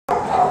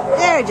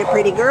right, you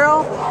pretty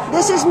girl.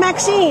 This is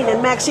Maxine,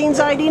 and Maxine's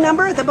ID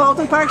number at the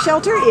Baldwin Park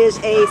shelter is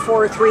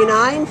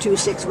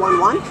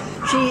A4392611.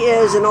 She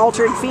is an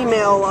altered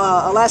female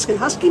Alaskan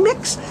Husky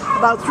mix,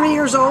 about 3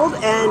 years old,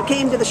 and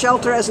came to the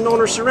shelter as an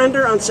owner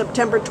surrender on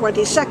September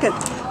 22nd.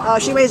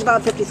 She weighs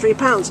about 53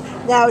 pounds.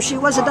 Now, she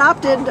was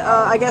adopted,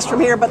 I guess, from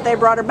here, but they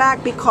brought her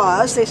back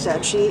because they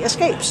said she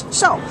escapes.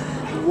 So,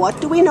 what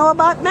do we know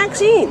about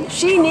Maxine?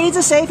 She needs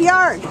a safe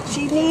yard.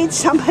 She needs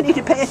somebody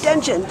to pay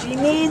attention. She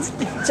needs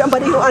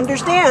somebody who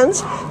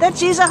understands that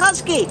she's a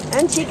husky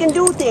and she can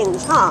do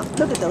things, huh?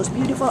 Look at those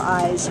beautiful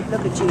eyes.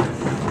 Look at you.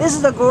 This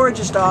is a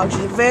gorgeous dog.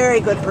 She's a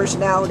very good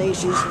personality.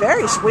 She's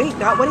very sweet.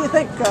 Now, what do you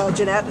think,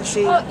 Jeanette? Is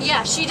she? Well,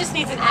 yeah, she just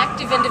needs an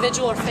active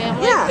individual or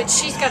family, but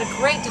she's got a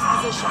great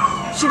disposition.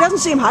 She doesn't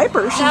seem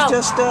hyper. She's No.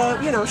 just,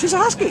 you know, she's a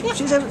husky.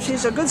 She's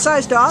a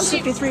good-sized dog,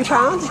 53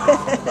 pounds.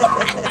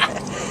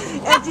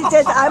 And she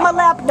says, I'm a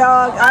lap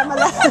dog. I'm a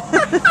lap.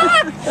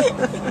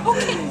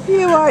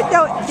 You are.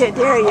 Don't.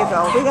 There you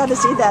go. We got to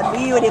see that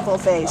beautiful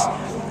face.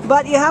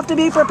 But you have to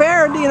be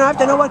prepared. You have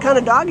to know what kind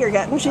of dog you're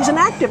getting. She's an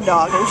active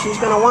dog, and she's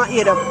going to want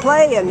you to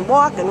play and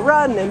walk and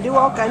run and do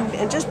all kinds,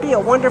 and just be a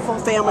wonderful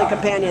family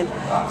companion.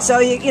 So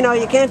you know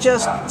you can't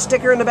just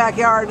stick her in the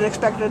backyard and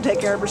expect her to take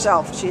care of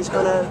herself. She's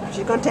gonna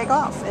take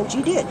off, and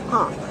she did,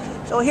 huh?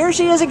 So here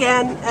she is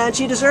again, and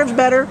she deserves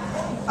better.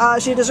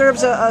 She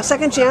deserves a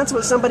second chance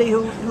with somebody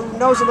who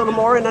knows a little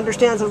more and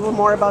understands a little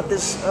more about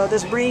this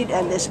breed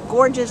and this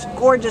gorgeous,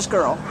 gorgeous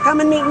girl. Come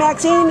and meet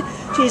Maxine.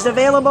 She's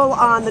available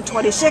on the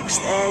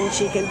 26th, and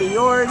she can be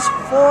yours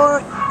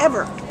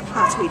forever.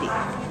 Huh, sweetie?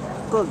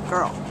 Good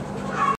girl.